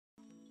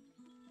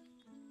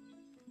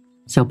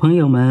小朋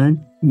友们，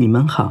你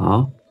们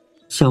好，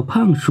小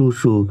胖叔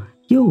叔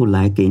又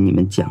来给你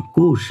们讲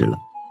故事了。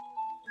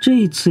这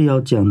一次要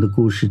讲的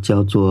故事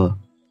叫做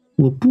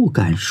我不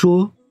敢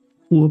说，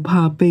我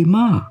怕被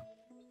骂。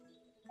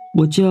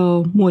我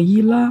叫莫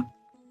伊拉，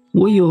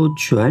我有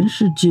全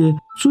世界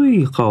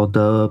最好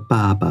的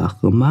爸爸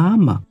和妈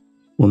妈，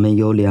我们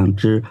有2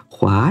只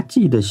滑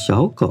稽的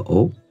小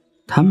狗，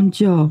它们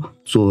叫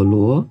佐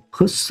罗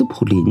和斯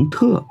普林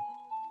特。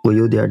我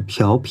有点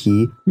调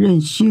皮任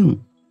性，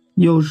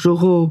有时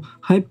候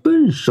还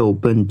笨手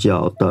笨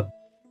脚的。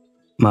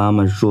妈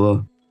妈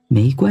说，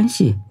没关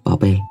系，宝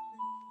贝。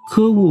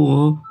可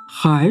我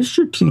还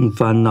是挺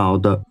烦恼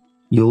的，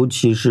尤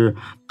其是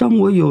当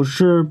我有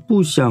事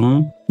不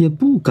想也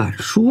不敢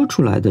说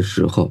出来的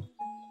时候。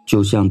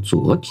就像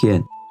昨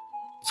天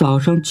早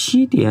上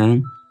7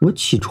点，我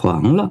起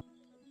床了，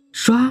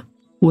唰，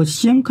我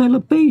掀开了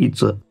被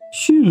子，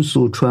迅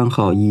速穿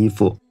好衣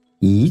服，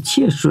一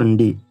切顺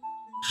利。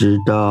直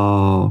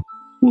到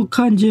我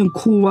看见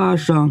裤袜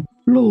上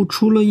露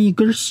出了一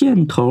根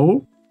线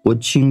头，我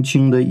轻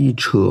轻地一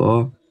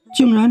扯，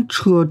竟然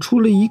扯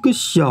出了一个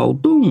小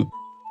洞，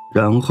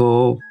然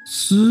后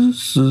嘶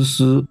嘶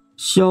嘶，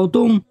小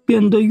洞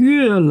变得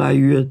越来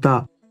越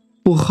大。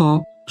不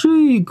好，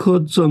这可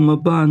怎么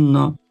办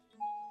呢？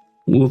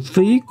我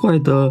飞快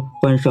地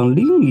换上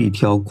另一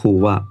条裤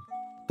袜，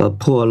把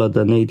破了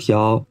的那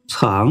条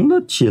藏了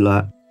起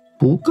来，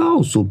不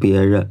告诉别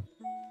人。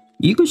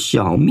一个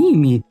小秘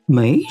密，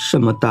没什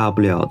么大不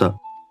了的。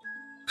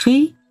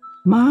嘿，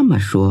妈妈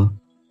说，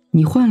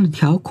你换了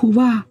条裤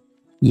袜，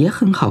也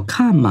很好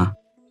看嘛。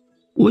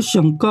我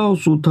想告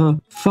诉她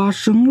发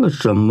生了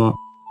什么，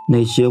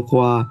那些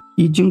话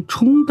已经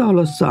冲到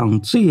了嗓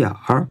子眼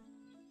儿，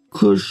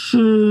可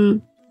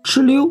是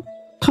哧溜，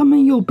它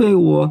们又被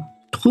我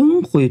吞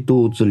回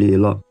肚子里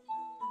了。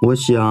我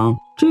想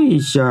这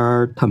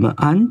下它们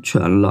安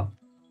全了。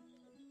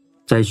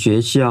在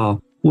学校，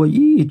我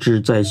一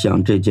直在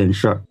想这件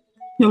事儿，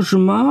要是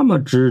妈妈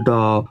知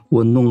道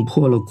我弄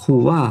破了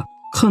裤袜，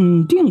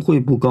肯定会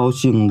不高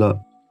兴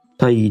的。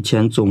她以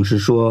前总是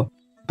说，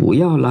不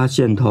要拉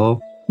线头，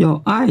要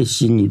爱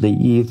惜你的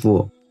衣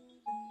服。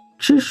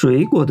吃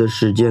水果的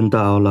时间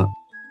到了，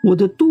我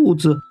的肚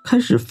子开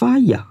始发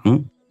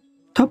痒。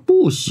她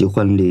不喜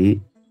欢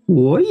梨，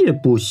我也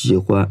不喜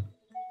欢，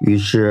于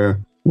是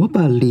我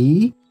把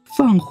梨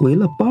放回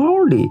了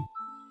包里。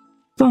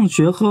放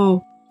学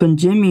后，本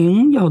杰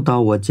明要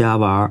到我家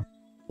玩，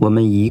我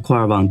们一块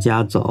儿往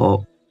家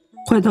走。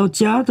快到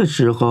家的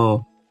时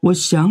候，我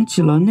想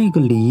起了那个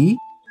梨，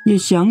也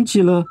想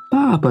起了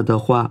爸爸的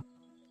话，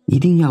一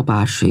定要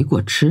把水果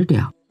吃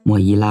掉，莫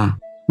伊拉，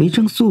维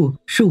生素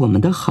是我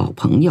们的好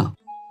朋友。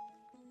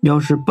要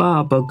是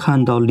爸爸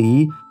看到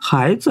梨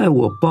还在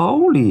我包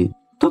里，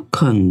他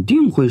肯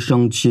定会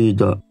生气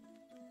的。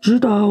知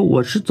道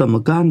我是怎么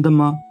干的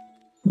吗？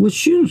我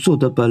迅速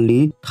地把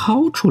梨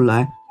掏出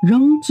来，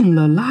扔进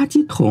了垃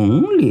圾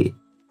桶里。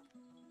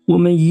我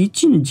们一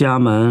进家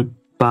门，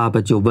爸爸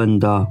就问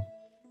道，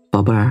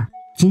宝贝儿，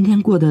今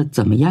天过得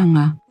怎么样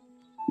啊？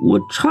我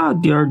差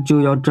点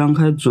就要张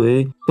开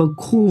嘴，把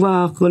裤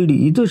袜和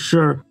梨的事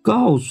儿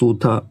告诉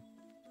他。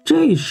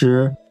这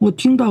时我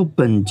听到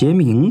本杰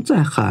明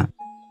在喊，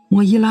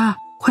莫伊拉，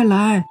快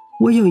来，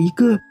我有一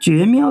个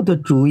绝妙的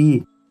主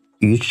意。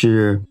于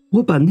是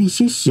我把那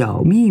些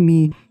小秘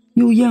密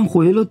又咽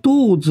回了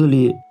肚子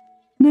里，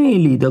那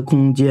里的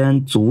空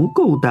间足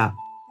够大，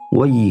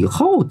我以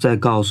后再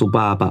告诉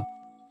爸爸。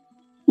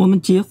我们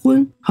结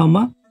婚好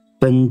吗？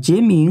本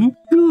杰明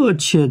热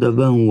切地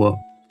问我。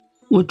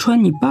我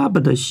穿你爸爸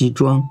的西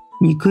装，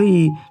你可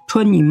以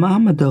穿你妈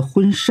妈的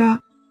婚纱。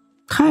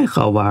太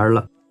好玩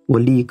了，我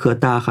立刻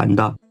大喊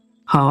道，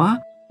好啊，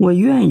我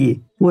愿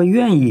意，我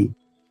愿意。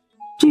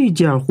这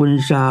件婚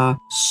纱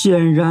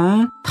显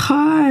然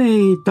太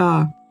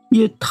大，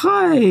也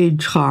太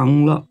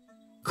长了，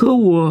可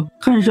我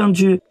看上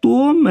去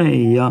多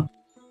美呀！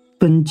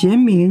本杰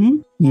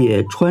明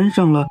也穿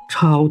上了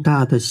超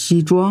大的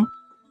西装，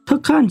他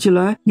看起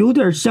来有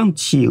点像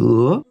企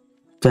鹅。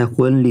在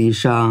婚礼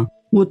上，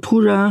我突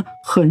然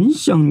很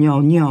想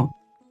尿尿，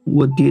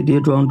我跌跌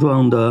撞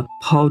撞地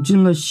跑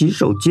进了洗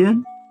手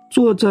间，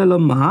坐在了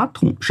马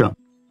桶上，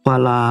哗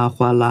啦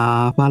哗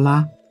啦哗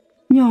啦，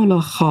尿了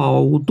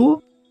好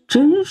多，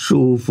真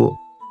舒服。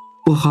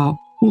不好，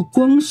我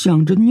光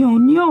想着尿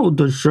尿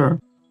的事儿，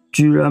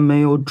居然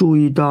没有注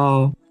意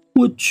到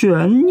我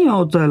全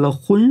尿在了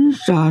婚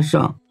纱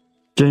上，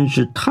真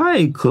是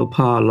太可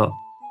怕了。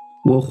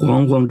我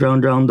慌慌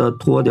张张地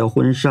脱掉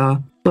婚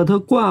纱，把它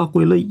挂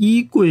回了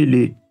衣柜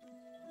里。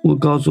我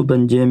告诉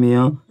本杰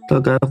明，他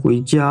该回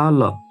家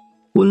了，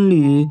婚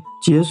礼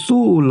结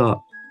束了。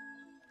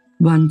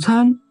晚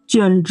餐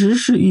简直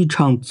是一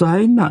场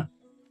灾难，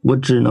我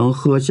只能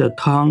喝下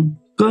汤，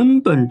根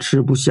本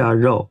吃不下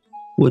肉。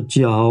我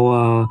嚼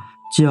啊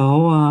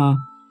嚼啊，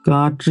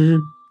嘎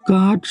吱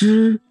嘎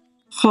吱，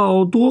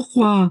好多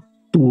话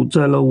堵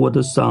在了我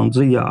的嗓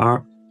子眼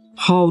儿，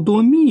好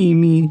多秘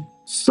密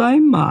塞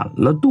满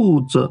了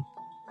肚子。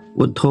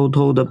我偷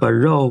偷地把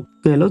肉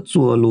给了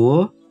佐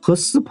罗，和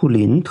斯普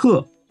林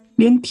特，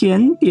连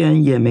甜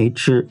点也没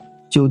吃，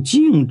就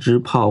径直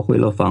跑回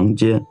了房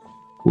间。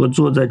我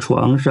坐在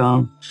床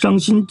上，伤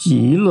心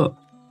极了，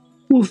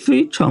我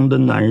非常的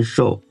难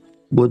受，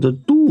我的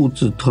肚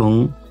子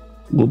疼，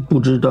我不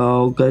知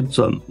道该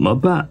怎么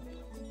办。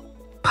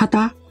啪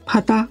嗒啪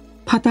嗒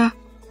啪嗒，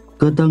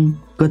咯噔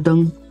咯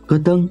噔咯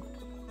噔，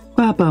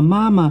爸爸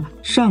妈妈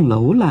上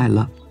楼来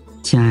了。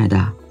亲爱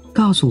的，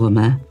告诉我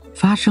们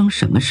发生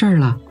什么事儿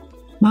了？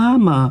妈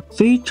妈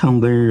非常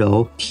温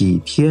柔体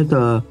贴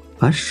地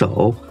把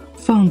手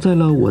放在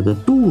了我的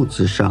肚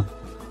子上。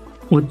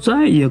我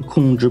再也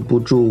控制不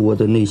住我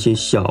的那些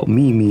小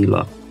秘密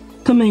了，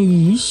它们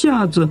一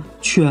下子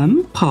全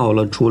跑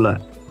了出来。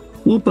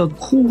我把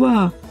裤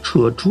袜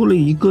扯出了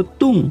一个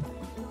洞，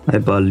还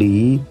把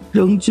梨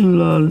扔进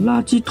了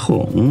垃圾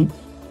桶。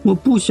我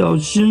不小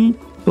心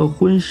把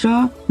婚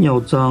纱尿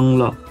脏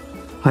了，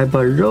还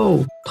把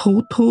肉偷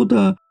偷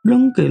地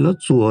扔给了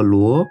佐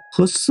罗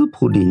和斯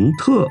普林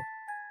特。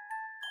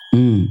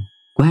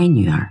乖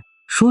女儿，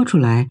说出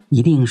来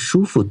一定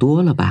舒服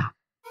多了吧？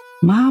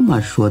妈妈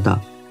说道。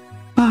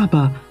爸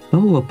爸把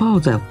我抱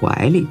在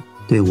怀里，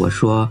对我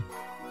说：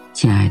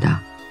亲爱的，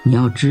你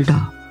要知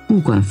道，不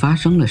管发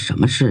生了什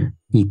么事，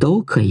你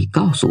都可以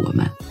告诉我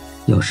们。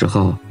有时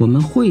候我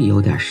们会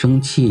有点生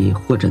气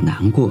或者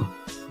难过，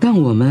但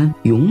我们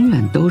永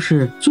远都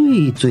是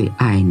最最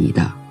爱你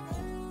的。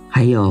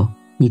还有，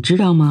你知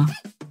道吗？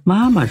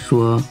妈妈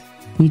说，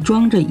你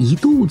装着一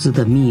肚子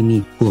的秘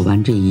密过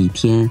完这一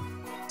天，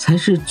才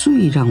是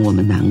最让我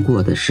们难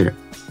过的事。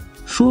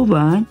说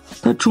完，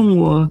他冲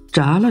我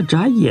眨了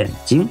眨眼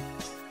睛。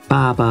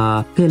爸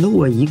爸给了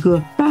我一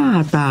个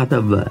大大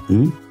的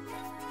吻。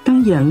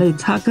当眼泪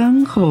擦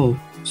干后，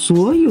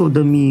所有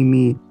的秘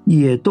密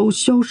也都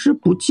消失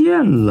不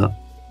见了。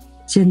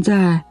现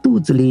在肚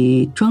子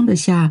里装得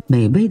下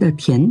美味的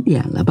甜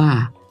点了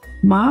吧？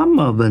妈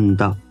妈问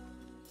道。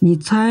你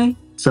猜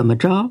怎么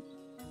着？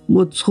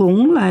我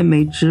从来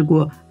没吃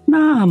过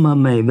那么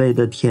美味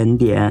的甜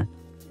点。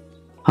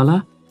好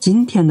了，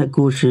今天的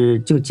故事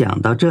就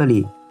讲到这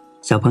里。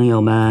小朋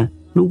友们，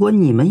如果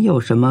你们有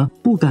什么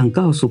不敢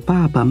告诉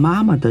爸爸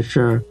妈妈的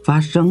事儿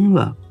发生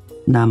了，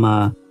那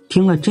么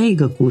听了这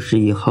个故事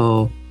以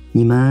后，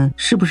你们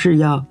是不是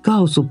要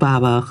告诉爸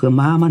爸和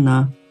妈妈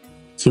呢？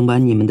请把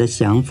你们的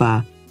想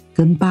法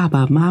跟爸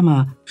爸妈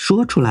妈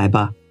说出来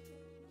吧。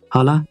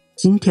好了，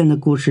今天的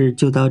故事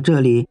就到这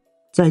里，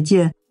再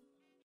见。